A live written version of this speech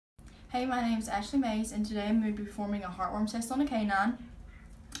Hey, my name is Ashley Mays, and today I'm going to be performing a heartworm test on a canine.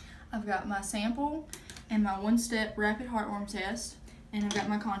 I've got my sample and my one-step rapid heartworm test, and I've got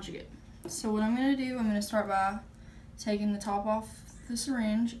my conjugate. So what I'm going to do, I'm going to start by taking the top off the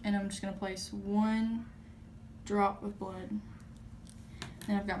syringe, and I'm just going to place 1 drop of blood.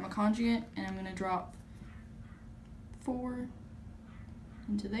 Then I've got my conjugate, and I'm going to drop 4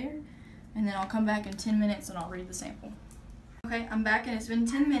 into there, and then I'll come back in 10 minutes and I'll read the sample. Okay, I'm back and it's been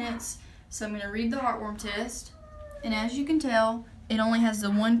 10 minutes, so I'm going to read the heartworm test, and as you can tell, it only has the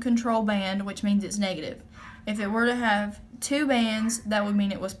 1 control band, which means it's negative. If it were to have 2 bands, that would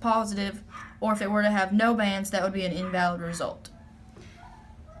mean it was positive, or if it were to have no bands, that would be an invalid result.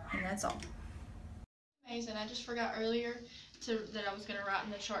 And that's all. Amazing, I just forgot earlier that I was going to write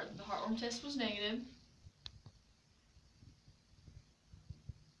in the chart that the heartworm test was negative.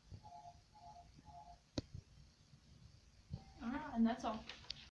 Alright, and that's all.